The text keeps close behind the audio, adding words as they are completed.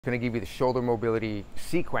Going to give you the shoulder mobility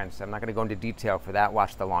sequence. I'm not going to go into detail for that.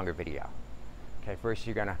 Watch the longer video. Okay, first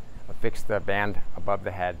you're going to affix the band above the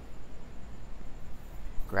head.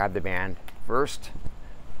 Grab the band. First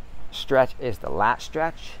stretch is the lat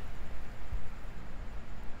stretch.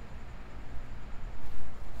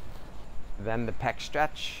 Then the pec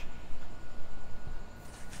stretch.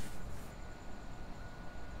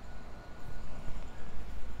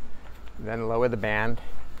 Then lower the band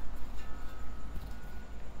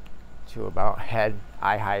to about head,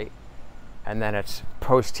 eye height, and then it's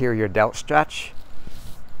posterior delt stretch.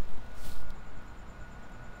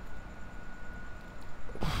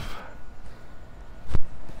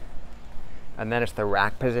 And then it's the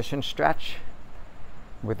rack position stretch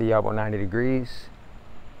with the elbow 90 degrees.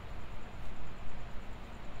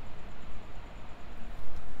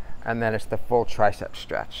 And then it's the full tricep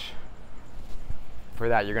stretch. For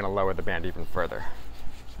that, you're going to lower the band even further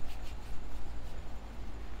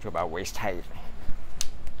to about waist height.